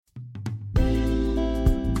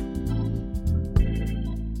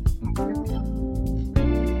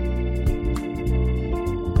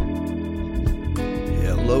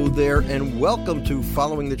there, and welcome to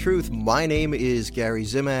Following the Truth. My name is Gary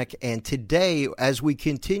Zimak, and today, as we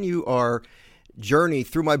continue our journey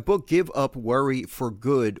through my book, Give Up Worry for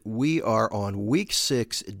Good, we are on week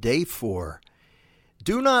 6, day 4.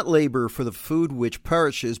 Do not labor for the food which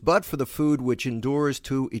perishes, but for the food which endures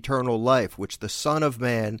to eternal life, which the Son of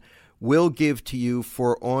Man will give to you,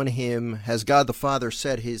 for on him has God the Father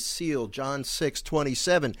set his seal. John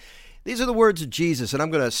 6:27. These are the words of Jesus, and I'm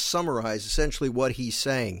going to summarize essentially what he's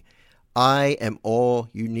saying. I am all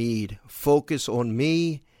you need. Focus on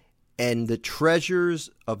me and the treasures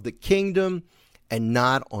of the kingdom and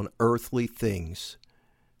not on earthly things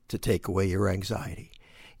to take away your anxiety.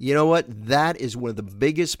 You know what? That is one of the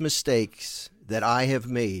biggest mistakes that I have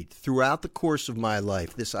made throughout the course of my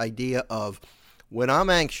life. This idea of when I'm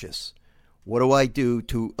anxious, what do I do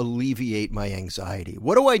to alleviate my anxiety?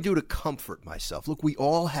 What do I do to comfort myself? Look, we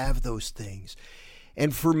all have those things.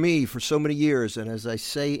 And for me, for so many years, and as I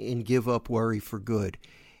say in Give Up Worry for Good,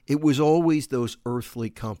 it was always those earthly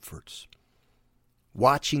comforts.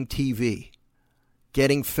 Watching TV,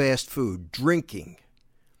 getting fast food, drinking,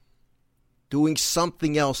 doing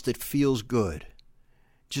something else that feels good,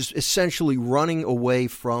 just essentially running away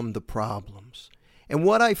from the problems. And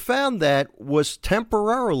what I found that was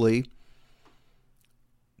temporarily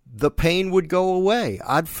the pain would go away.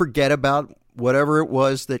 I'd forget about whatever it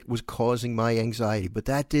was that was causing my anxiety, but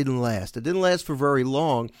that didn't last. It didn't last for very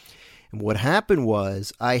long. And what happened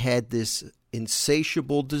was I had this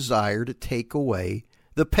insatiable desire to take away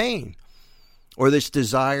the pain, or this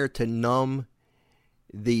desire to numb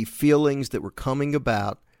the feelings that were coming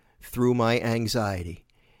about through my anxiety.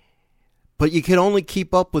 But you can only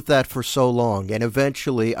keep up with that for so long. And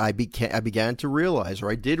eventually I began to realize,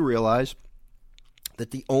 or I did realize,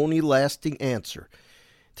 that the only lasting answer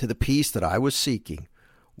to the peace that I was seeking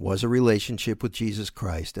was a relationship with Jesus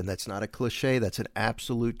Christ. And that's not a cliche, that's an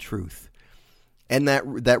absolute truth. And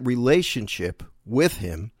that relationship with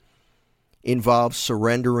him involves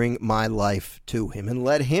surrendering my life to him and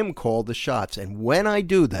let him call the shots. And when I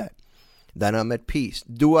do that, then I'm at peace.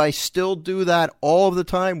 Do I still do that all of the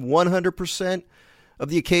time, 100% of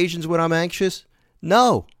the occasions when I'm anxious?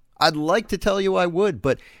 No. I'd like to tell you I would,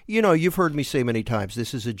 but you've heard me say many times,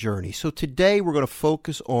 this is a journey. So today we're going to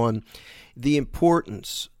focus on the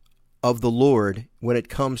importance of the Lord when it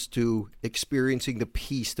comes to experiencing the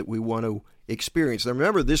peace that we want to experience. Now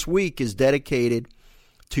remember, this week is dedicated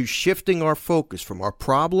to shifting our focus from our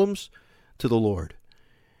problems to the Lord.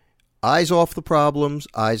 Eyes off the problems,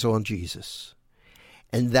 eyes on Jesus.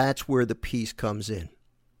 And that's where the peace comes in.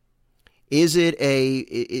 Is it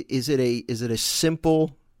a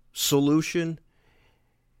simple solution?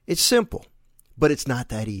 It's simple, but it's not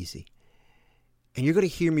that easy. And you're going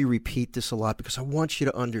to hear me repeat this a lot because I want you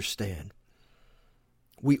to understand.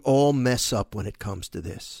 We all mess up when it comes to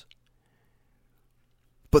this.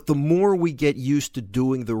 But the more we get used to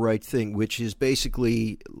doing the right thing, which is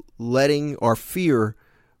basically letting our fear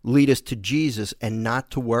lead us to Jesus and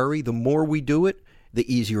not to worry, the more we do it,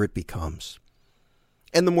 the easier it becomes.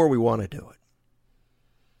 And the more we want to do it.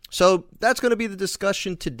 So that's going to be the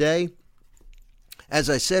discussion today. As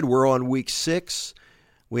I said, we're on week 6.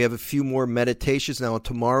 We have a few more meditations. Now on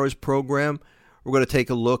tomorrow's program, we're going to take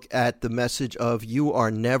a look at the message of you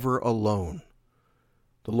are never alone.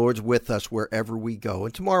 The Lord's with us wherever we go.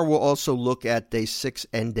 And tomorrow we'll also look at day 6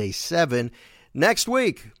 and day 7. Next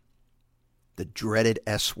week, the dreaded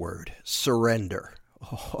S word, surrender.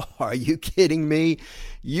 Oh, are you kidding me?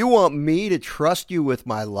 You want me to trust you with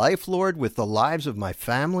my life, Lord, with the lives of my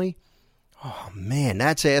family? Oh, man,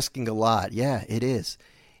 that's asking a lot. Yeah, it is.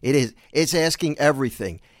 It is. It's asking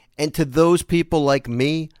everything. And to those people like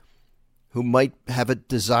me who might have a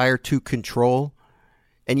desire to control,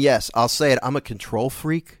 and yes, I'll say it, I'm a control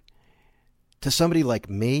freak. To somebody like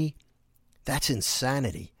me, that's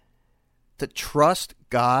insanity. To trust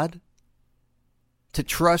God, to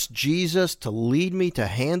trust Jesus to lead me, to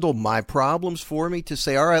handle my problems for me, to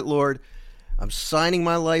say, all right, Lord, I'm signing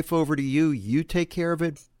my life over to you. You take care of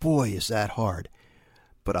it. Boy, is that hard.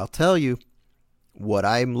 But I'll tell you, what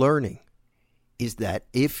I'm learning is that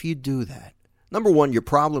if you do that, number one, your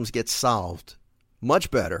problems get solved much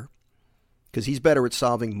better because he's better at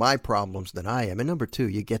solving my problems than I am. And number two,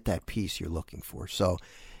 you get that peace you're looking for. So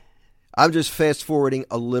I'm just fast forwarding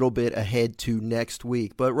a little bit ahead to next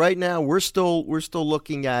week. But right now, we're still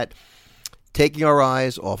looking at taking our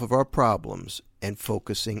eyes off of our problems and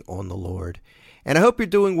focusing on the Lord. And I hope you're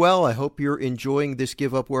doing well. I hope you're enjoying this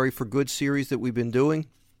Give Up Worry for Good series that we've been doing.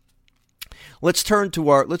 Let's turn to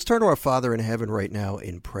our Father in heaven right now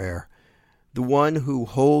in prayer, the one who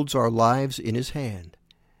holds our lives in his hand.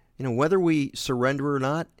 Whether we surrender or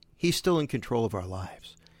not, he's still in control of our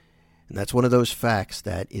lives. And that's one of those facts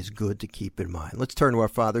that is good to keep in mind. Let's turn to our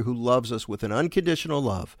Father who loves us with an unconditional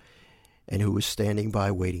love and who is standing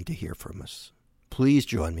by waiting to hear from us. Please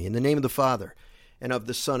join me in the name of the Father and of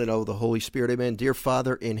the Son and of the Holy Spirit. Amen. Dear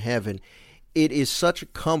Father in heaven, it is such a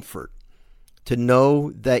comfort to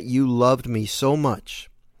know that you loved me so much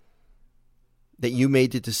that you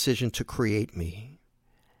made the decision to create me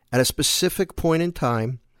at a specific point in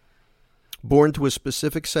time, born to a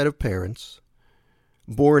specific set of parents,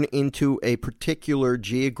 born into a particular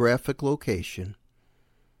geographic location.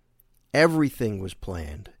 Everything was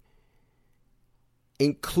planned,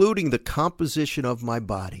 including the composition of my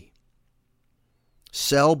body.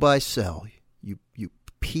 Cell by cell, you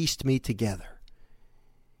pieced me together.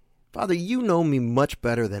 Father, you know me much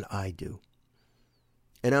better than I do.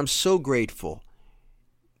 And I'm so grateful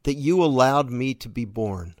that you allowed me to be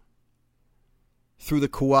born through the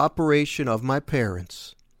cooperation of my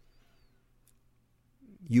parents.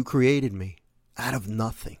 You created me out of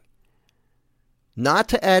nothing. Not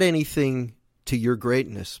to add anything to your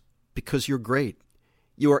greatness, because you're great.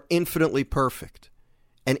 You are infinitely perfect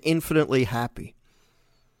and infinitely happy.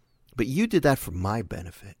 But you did that for my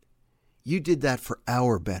benefit. You did that for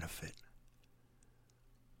our benefit.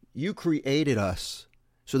 You created us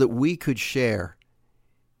so that we could share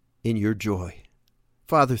in your joy.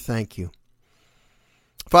 Father, thank you.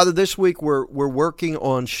 Father, this week we're working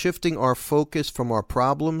on shifting our focus from our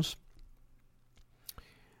problems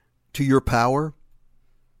to your power,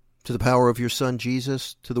 to the power of your Son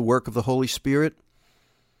Jesus, to the work of the Holy Spirit.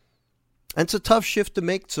 And it's a tough shift to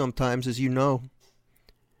make sometimes, as you know.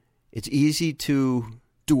 It's easy to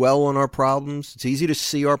dwell on our problems. It's easy to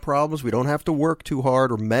see our problems. We don't have to work too hard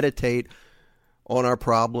or meditate on our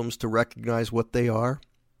problems to recognize what they are.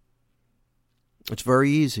 It's very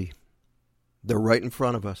easy. They're right in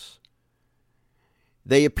front of us.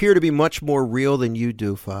 They appear to be much more real than you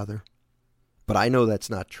do, Father. But I know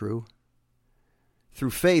that's not true.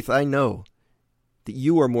 Through faith, I know that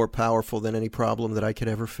you are more powerful than any problem that I could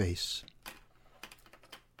ever face.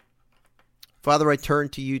 Father, I turn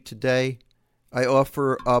to you today. I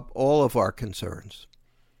offer up all of our concerns,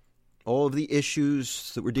 all of the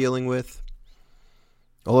issues that we're dealing with,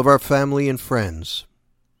 all of our family and friends.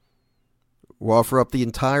 We offer up the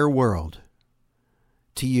entire world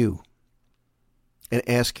to you and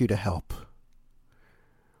ask you to help.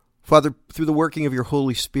 Father, through the working of your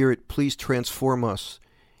Holy Spirit, please transform us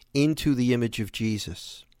into the image of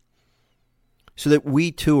Jesus so that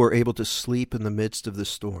we too are able to sleep in the midst of the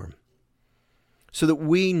storm, so that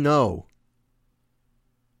we know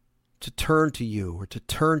to turn to you or to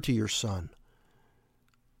turn to your Son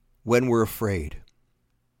when we're afraid,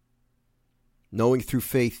 knowing through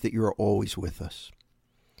faith that you are always with us.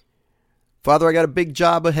 Father, I got a big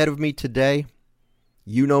job ahead of me today.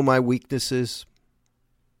 You know my weaknesses.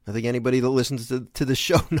 I think anybody that listens to the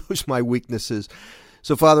show knows my weaknesses.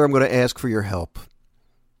 So, Father, I'm going to ask for your help.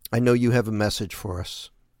 I know you have a message for us.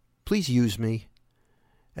 Please use me.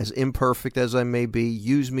 As imperfect as I may be,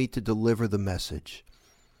 use me to deliver the message.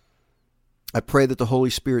 I pray that the Holy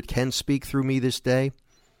Spirit can speak through me this day.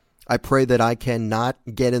 I pray that I cannot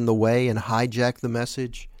get in the way and hijack the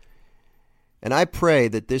message. And I pray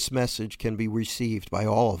that this message can be received by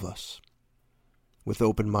all of us with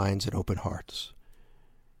open minds and open hearts.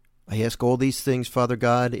 I ask all these things, Father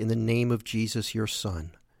God, in the name of Jesus, your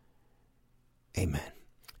Son. Amen.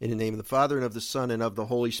 In the name of the Father, and of the Son, and of the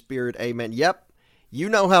Holy Spirit. Amen. Yep. You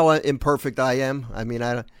know how imperfect I am. I mean,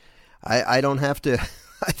 I don't have to.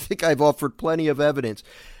 I think I've offered plenty of evidence.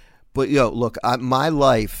 But, look, my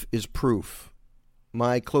life is proof.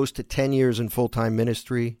 My close to 10 years in full-time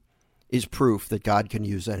ministry is proof that God can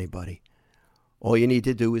use anybody. All you need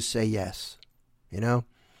to do is say yes,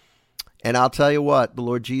 And I'll tell you what, the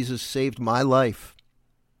Lord Jesus saved my life.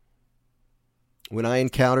 When I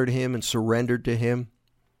encountered him and surrendered to him.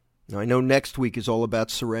 Now, I know next week is all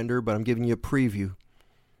about surrender, but I'm giving you a preview.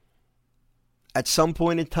 At some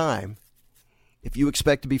point in time, if you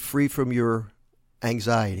expect to be free from your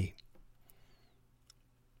anxiety,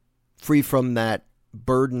 free from that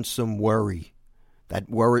burdensome worry,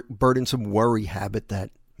 burdensome worry habit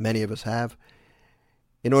that many of us have,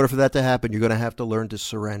 in order for that to happen, you're going to have to learn to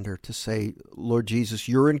surrender, to say, Lord Jesus,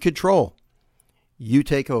 you're in control. You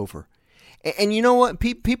take over. And you know what?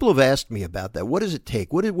 People have asked me about that. What does it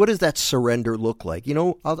take? What does that surrender look like?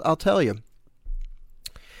 I'll tell you.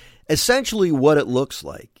 Essentially, what it looks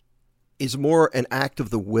like is more an act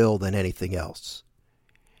of the will than anything else.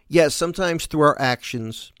 Yes, sometimes through our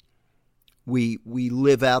actions, we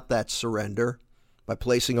live out that surrender by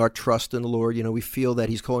placing our trust in the Lord. We feel that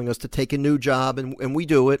he's calling us to take a new job, and we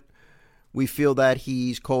do it. We feel that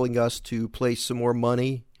he's calling us to place some more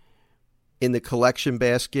money in the collection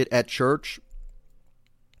basket at church,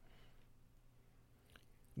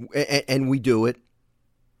 and we do it,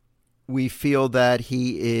 we feel that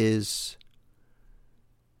he is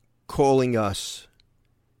calling us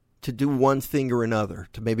to do one thing or another,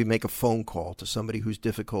 to maybe make a phone call to somebody who's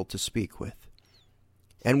difficult to speak with.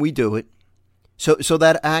 And we do it. So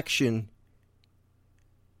that action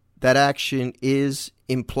is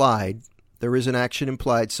implied. There is an action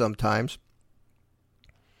implied sometimes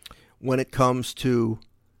when it comes to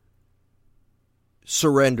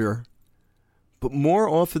surrender. But more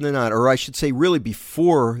often than not, or I should say really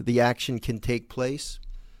before the action can take place,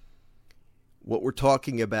 what we're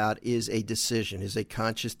talking about is a decision, is a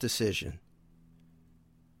conscious decision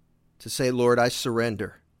to say, Lord, I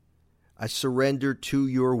surrender. I surrender to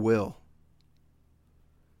your will.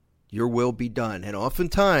 Your will be done. And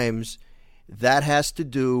oftentimes that has to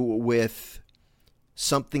do with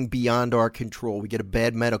something beyond our control. We get a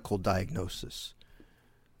bad medical diagnosis.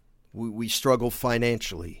 We struggle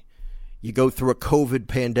financially. You go through a COVID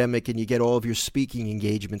pandemic and you get all of your speaking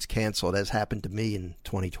engagements canceled, as happened to me in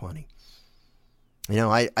 2020. You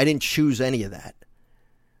know, I didn't choose any of that.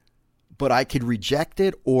 But I could reject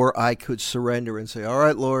it or I could surrender and say, all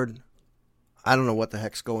right, Lord, I don't know what the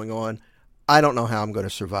heck's going on. I don't know how I'm going to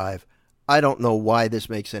survive. I don't know why this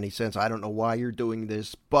makes any sense. I don't know why you're doing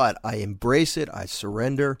this, but I embrace it. I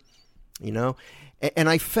surrender, you know. And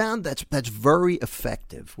I found that's very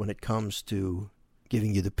effective when it comes to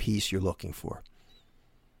giving you the peace you're looking for.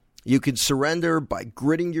 You can surrender by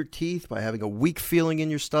gritting your teeth, by having a weak feeling in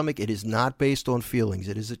your stomach. It is not based on feelings.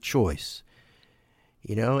 It is a choice.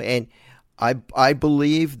 You know, and I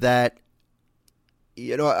believe that,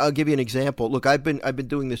 you know, I'll give you an example. Look, I've been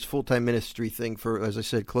doing this full-time ministry thing for, as I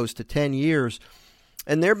said, close to 10 years.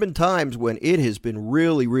 And there have been times when it has been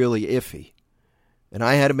really, really iffy. And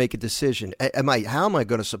I had to make a decision. How am I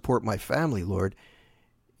going to support my family, Lord?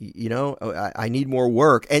 You know, I need more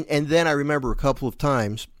work. And then I remember a couple of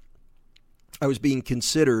times I was being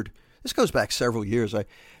considered. This goes back several years. I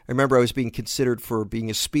remember I was being considered for being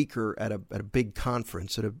a speaker at a big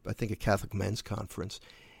conference, I think a Catholic men's conference.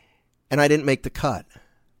 And I didn't make the cut.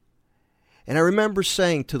 And I remember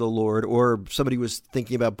saying to the Lord, or somebody was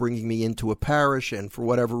thinking about bringing me into a parish, and for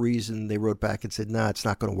whatever reason, they wrote back and said, no, it's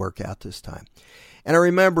not going to work out this time. And I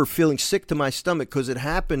remember feeling sick to my stomach because it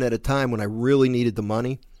happened at a time when I really needed the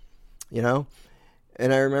money, you know.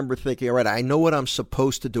 And I remember thinking, all right, I know what I'm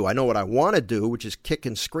supposed to do. I know what I want to do, which is kick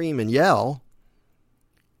and scream and yell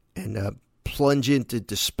and plunge into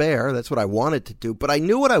despair. That's what I wanted to do. But I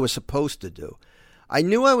knew what I was supposed to do. I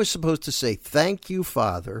knew I was supposed to say, thank you,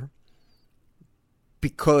 Father,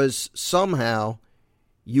 because somehow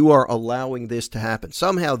you are allowing this to happen.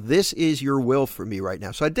 Somehow this is your will for me right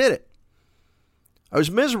now. So I did it. I was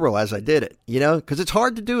miserable as I did it, you know, because it's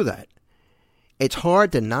hard to do that. It's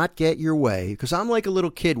hard to not get your way, because I'm like a little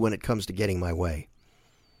kid when it comes to getting my way.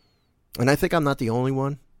 And I think I'm not the only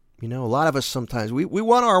one. You know, a lot of us sometimes, we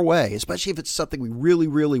want our way, especially if it's something we really,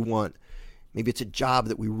 really want. Maybe it's a job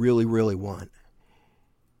that we really, really want.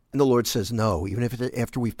 And the Lord says no, even if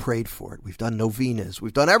after we've prayed for it. We've done novenas.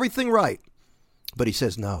 We've done everything right. But he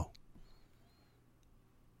says no.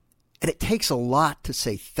 And it takes a lot to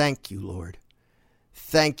say, thank you, Lord.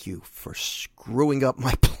 Thank you for screwing up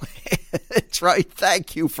my plans, right?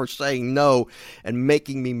 Thank you for saying no and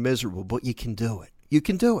making me miserable. But you can do it. You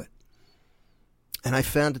can do it. And I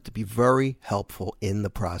found it to be very helpful in the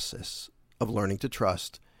process of learning to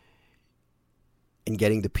trust and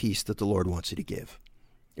getting the peace that the Lord wants you to give.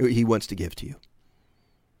 He wants to give to you.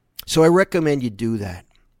 So I recommend you do that.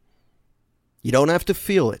 You don't have to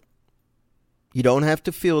feel it. You don't have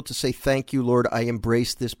to feel it to say, thank you, Lord, I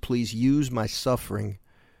embrace this. Please use my suffering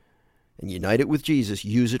and unite it with Jesus.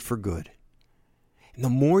 Use it for good. And the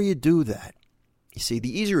more you do that, you see,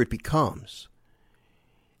 the easier it becomes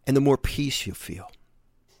and the more peace you feel.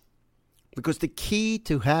 Because the key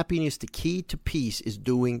to happiness, the key to peace is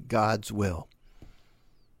doing God's will.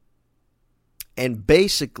 And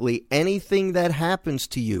basically anything that happens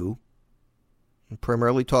to you, I'm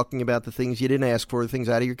primarily talking about the things you didn't ask for, the things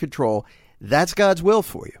out of your control, that's God's will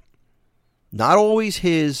for you. Not always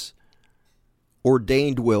his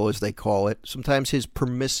ordained will, as they call it. Sometimes his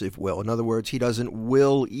permissive will. In other words, he doesn't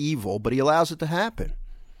will evil, but he allows it to happen.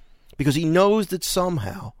 Because he knows that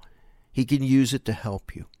somehow he can use it to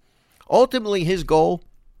help you. Ultimately, his goal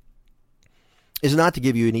is not to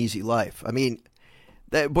give you an easy life. I mean,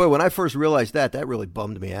 when I first realized that really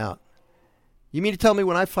bummed me out. You mean to tell me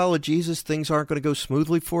when I follow Jesus, things aren't going to go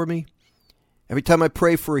smoothly for me? Every time I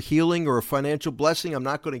pray for a healing or a financial blessing, I'm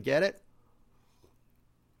not going to get it?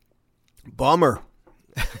 Bummer.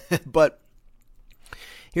 But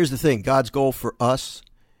Here's the thing. God's goal for us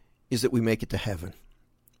is that we make it to heaven.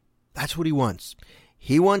 That's what he wants.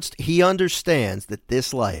 He understands that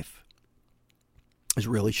this life is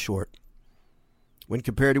really short. When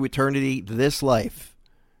compared to eternity, this life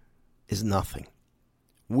is nothing.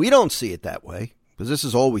 We don't see it that way because this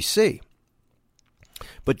is all we see.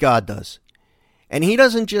 But God does. And he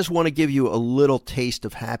doesn't just want to give you a little taste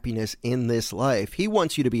of happiness in this life. He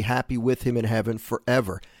wants you to be happy with him in heaven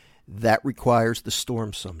forever. That requires the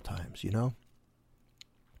storm sometimes, you know?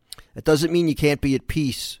 That doesn't mean you can't be at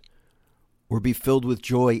peace or be filled with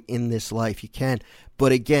joy in this life. You can.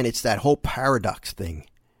 But again, it's that whole paradox thing.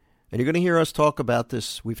 And you're going to hear us talk about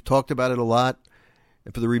this. We've talked about it a lot.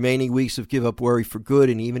 And for the remaining weeks of Give Up Worry for Good,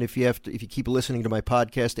 and even if you keep listening to my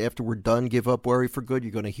podcast after we're done, Give Up Worry for Good,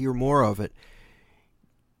 you're going to hear more of it.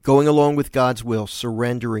 Going along with God's will,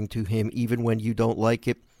 surrendering to him even when you don't like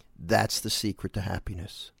it, that's the secret to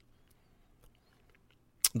happiness.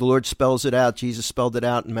 The Lord spells it out. Jesus spelled it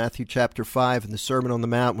out in Matthew chapter 5 in the Sermon on the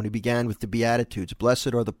Mount when he began with the Beatitudes.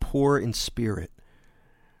 Blessed are the poor in spirit,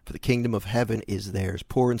 for the kingdom of heaven is theirs.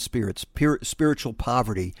 Poor in spirit, spiritual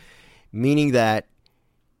poverty, meaning that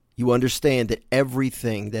you understand that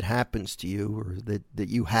everything that happens to you or that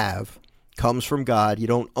you have comes from God. You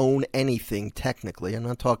don't own anything technically. I'm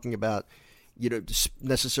not talking about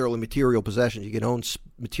necessarily material possessions. You can own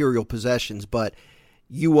material possessions, but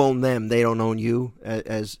you own them. They don't own you,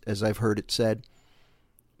 as I've heard it said.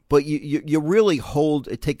 But you really hold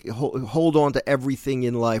on to everything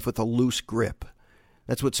in life with a loose grip.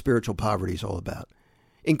 That's what spiritual poverty is all about,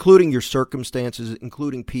 including your circumstances,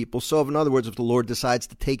 including people. So, in other words, if the Lord decides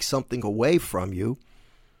to take something away from you,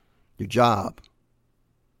 your job,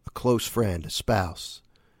 a close friend, a spouse,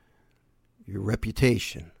 your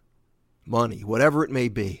reputation, money, whatever it may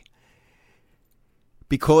be,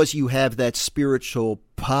 because you have that spiritual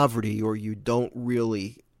poverty or you don't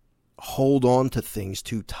really hold on to things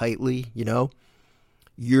too tightly,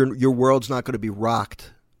 your world's not going to be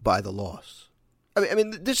rocked by the loss. I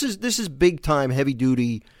mean, this is big time, heavy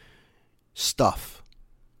duty stuff.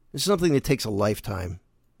 It's something that takes a lifetime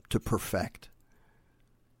to perfect.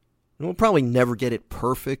 And we'll probably never get it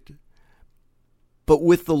perfect, but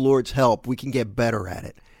with the Lord's help, we can get better at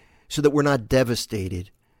it so that we're not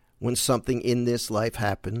devastated when something in this life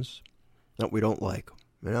happens that we don't like,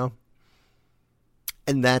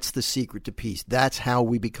 And that's the secret to peace. That's how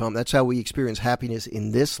we experience happiness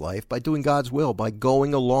in this life, by doing God's will, by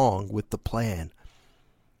going along with the plan,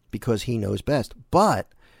 because he knows best. But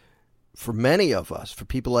for many of us, for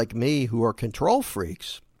people like me who are control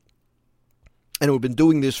freaks, and who have been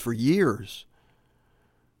doing this for years,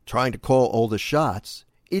 trying to call all the shots,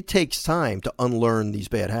 it takes time to unlearn these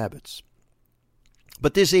bad habits.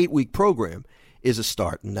 But this 8-week program is a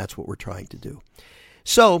start, and that's what we're trying to do.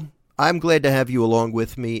 So I'm glad to have you along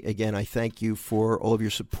with me. Again, I thank you for all of your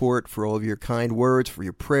support, for all of your kind words, for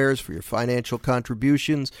your prayers, for your financial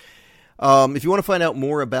contributions. If you want to find out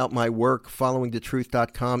more about my work,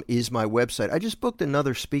 followingthetruth.com is my website. I just booked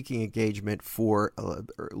another speaking engagement for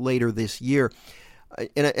later this year.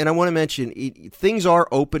 And I want to mention, things are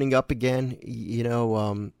opening up again.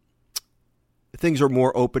 Things are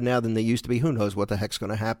more open now than they used to be. Who knows what the heck's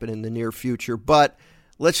going to happen in the near future. But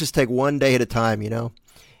let's just take one day at a time,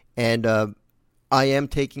 And I am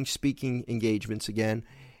taking speaking engagements again.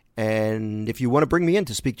 And if you want to bring me in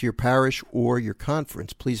to speak to your parish or your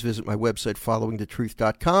conference, please visit my website,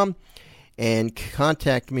 followingthetruth.com, and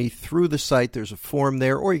contact me through the site. There's a form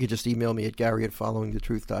there, or you could just email me at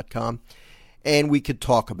gary@followingthetruth.com, and we could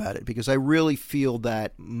talk about it, because I really feel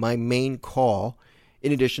that my main call,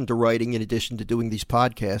 in addition to writing, in addition to doing these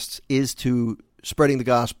podcasts, is to spreading the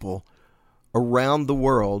gospel around the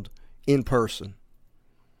world in person.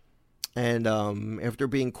 And after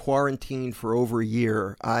being quarantined for over a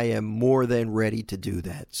year, I am more than ready to do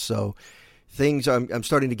that. So I'm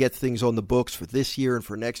starting to get things on the books for this year and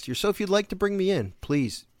for next year. So if you'd like to bring me in,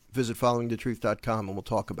 please visit followingthetruth.com and we'll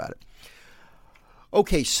talk about it.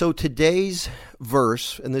 Okay, so today's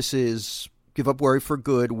verse, and this is Give Up Worry for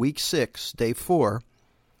Good, week 6, day 4.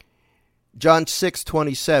 John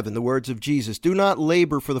 6:27, the words of Jesus, "Do not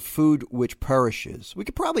labor for the food which perishes." We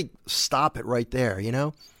could probably stop it right there,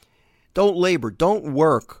 Don't labor, don't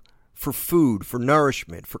work for food, for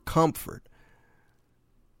nourishment, for comfort,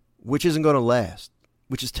 which isn't going to last,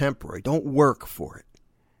 which is temporary. Don't work for it.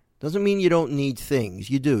 Doesn't mean you don't need things.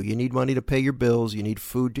 You do. You need money to pay your bills. You need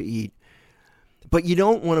food to eat. But you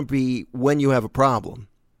don't want to be, when you have a problem,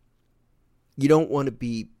 you don't want to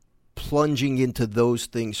be plunging into those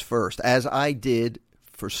things first, as I did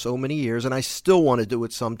for so many years, and I still want to do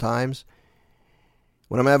it sometimes.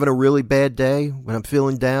 When I'm having a really bad day, when I'm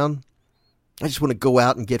feeling down, I just want to go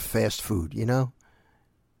out and get fast food, you know?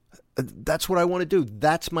 That's what I want to do.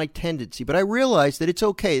 That's my tendency. But I realize that it's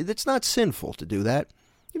okay. It's not sinful to do that.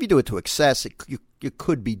 If you do it to excess, you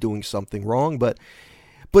could be doing something wrong. But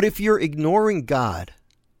if you're ignoring God,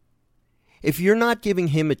 if you're not giving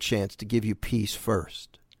him a chance to give you peace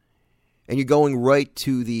first, and you're going right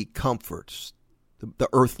to the comforts, the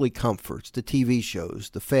earthly comforts, the TV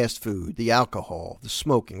shows, the fast food, the alcohol, the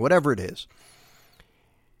smoking, whatever it is,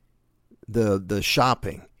 the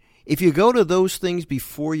shopping. If you go to those things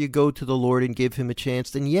before you go to the Lord and give him a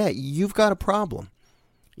chance, then yeah, you've got a problem.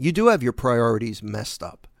 You do have your priorities messed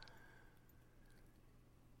up.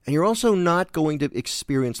 And you're also not going to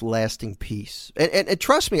experience lasting peace. And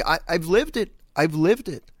trust me, I've lived it. I've lived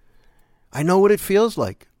it. I know what it feels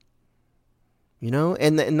like. You know,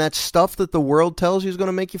 and that stuff that the world tells you is going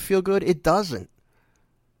to make you feel good, it doesn't.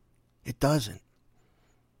 It doesn't.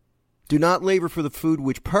 Do not labor for the food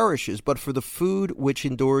which perishes, but for the food which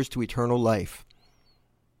endures to eternal life.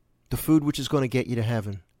 The food which is going to get you to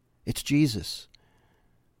heaven. It's Jesus.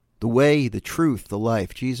 The way, the truth, the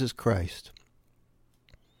life, Jesus Christ.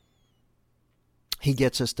 He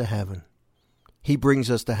gets us to heaven. He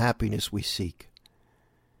brings us the happiness we seek.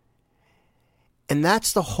 And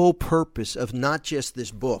that's the whole purpose of not just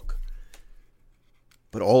this book,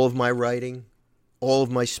 but all of my writing, all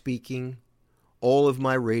of my speaking, all of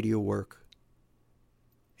my radio work.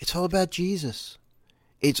 It's all about Jesus.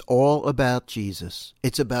 It's all about Jesus.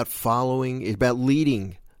 It's about following, it's about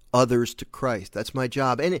leading others to Christ. That's my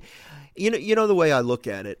job. And you know the way I look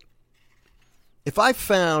at it, if I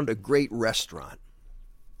found a great restaurant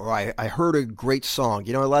or I heard a great song,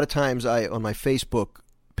 you know, a lot of times on my Facebook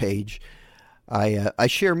page, I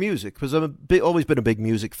share music because I've always been a big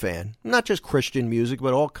music fan. Not just Christian music,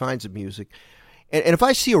 but all kinds of music. And if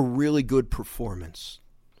I see a really good performance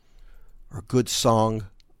or a good song,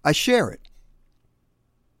 I share it.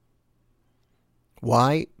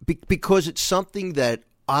 Why? Because it's something that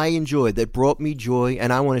I enjoyed, that brought me joy,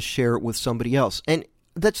 and I want to share it with somebody else. And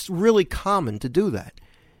that's really common to do that.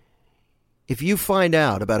 If you find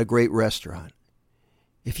out about a great restaurant,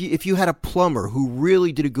 if you had a plumber who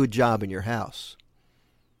really did a good job in your house,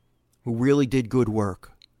 who really did good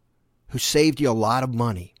work, who saved you a lot of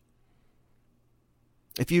money,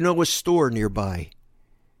 if you know a store nearby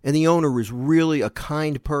and the owner is really a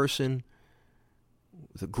kind person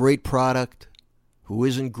with a great product, who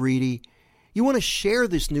isn't greedy, you want to share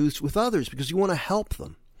this news with others because you want to help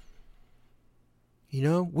them. You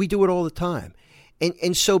know, we do it all the time.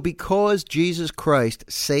 And so because Jesus Christ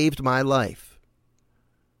saved my life,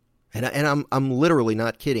 and I'm literally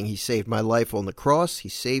not kidding, he saved my life on the cross, he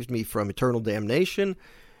saved me from eternal damnation,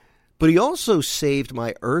 but he also saved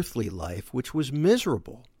my earthly life, which was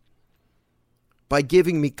miserable, by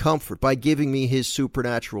giving me comfort, by giving me his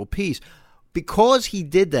supernatural peace. Because he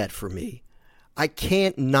did that for me, I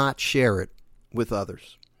can't not share it with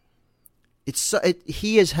others.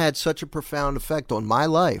 He has had such a profound effect on my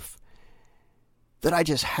life that I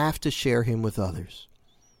just have to share him with others.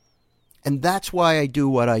 And that's why I do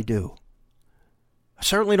what I do. I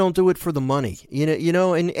certainly don't do it for the money. You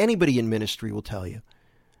know, and anybody in ministry will tell you,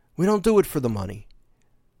 we don't do it for the money.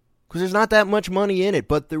 Because there's not that much money in it,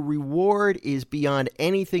 but the reward is beyond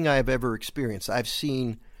anything I have ever experienced. I've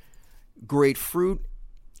seen great fruit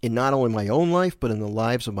in not only my own life, but in the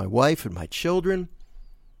lives of my wife and my children.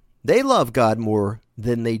 They love God more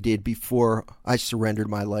than they did before I surrendered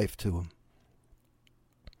my life to him.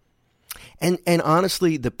 And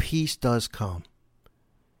honestly, the peace does come.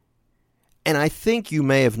 And I think you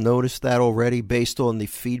may have noticed that already based on the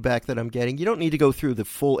feedback that I'm getting. You don't need to go through the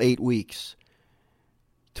full 8 weeks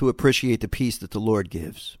to appreciate the peace that the Lord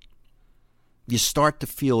gives. You start to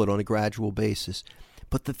feel it on a gradual basis.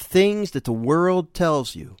 But the things that the world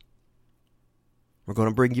tells you are going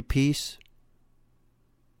to bring you peace,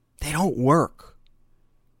 they don't work.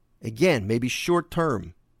 Again, maybe short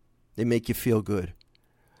term, they make you feel good.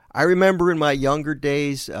 I remember in my younger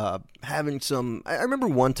days having some, I remember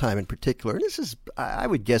one time in particular, and this is, I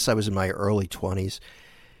would guess I was in my early 20s.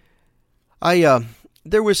 I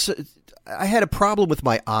had a problem with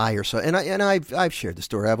my eye or so, and I've shared the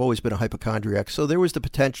story. I've always been a hypochondriac, so there was the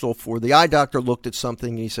potential for the eye doctor looked at something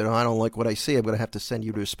and he said, "Oh, I don't like what I see. I'm going to have to send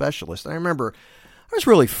you to a specialist." And I remember I was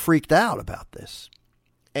really freaked out about this,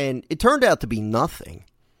 and it turned out to be nothing.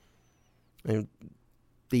 And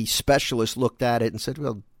the specialist looked at it and said,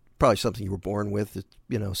 "Well, probably something you were born with,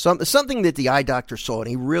 you know, something that the eye doctor saw,"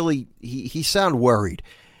 and he sounded worried,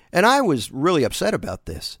 and I was really upset about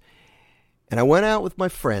this. And I went out with my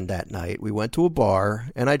friend that night. We went to a bar,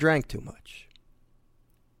 and I drank too much.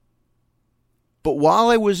 But while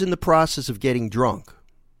I was in the process of getting drunk,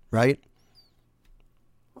 right,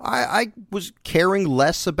 I was caring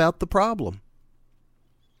less about the problem.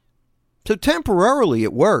 So temporarily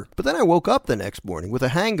it worked, but then I woke up the next morning with a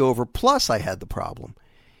hangover, plus I had the problem.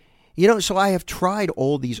 So I have tried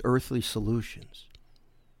all these earthly solutions.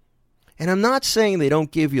 And I'm not saying they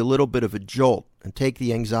don't give you a little bit of a jolt and take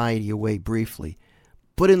the anxiety away briefly,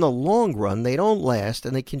 but in the long run, they don't last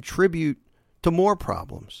and they contribute to more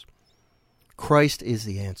problems. Christ is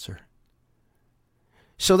the answer.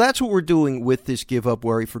 So that's what we're doing with this Give Up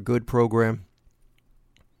Worry for Good program.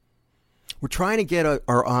 We're trying to get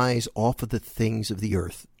our eyes off of the things of the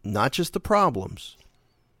earth, not just the problems,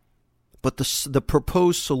 but the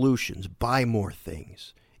proposed solutions. Buy more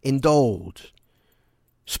things, indulge,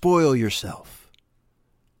 spoil yourself,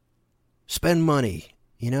 spend money,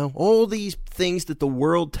 all these things that the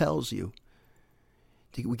world tells you.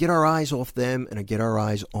 We get our eyes off them and get our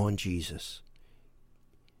eyes on Jesus.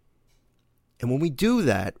 And when we do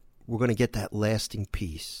that, we're going to get that lasting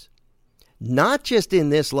peace. Not just in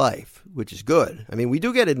this life, which is good. I mean, we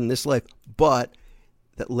do get it in this life, but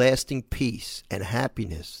that lasting peace and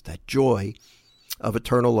happiness, that joy of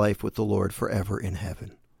eternal life with the Lord forever in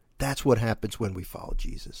heaven. That's what happens when we follow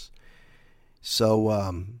Jesus.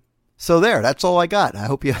 So there, that's all I got. I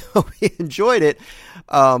hope you enjoyed it.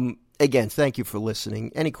 Again, thank you for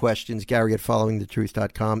listening. Any questions,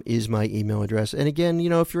 Gary@followingthetruth.com is my email address. And again,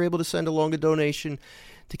 if you're able to send along a donation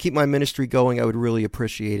to keep my ministry going, I would really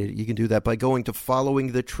appreciate it. You can do that by going to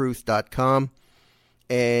followingthetruth.com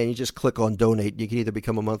and you just click on donate. You can either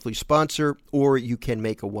become a monthly sponsor or you can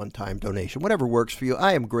make a one-time donation. Whatever works for you.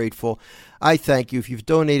 I am grateful. I thank you. If you've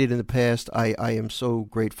donated in the past, I am so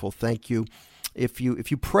grateful. Thank you. If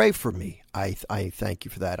you pray for me, I thank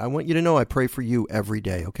you for that. I want you to know I pray for you every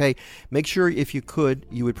day, okay? Make sure, if you could,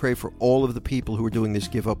 you would pray for all of the people who are doing this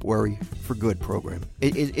Give Up Worry for Good program.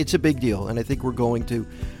 It's a big deal, and I think we're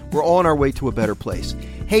on our way to a better place.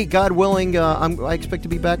 Hey, God willing, I expect to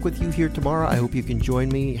be back with you here tomorrow. I hope you can join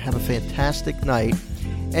me. Have a fantastic night,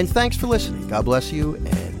 and thanks for listening. God bless you,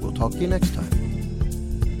 and we'll talk to you next time.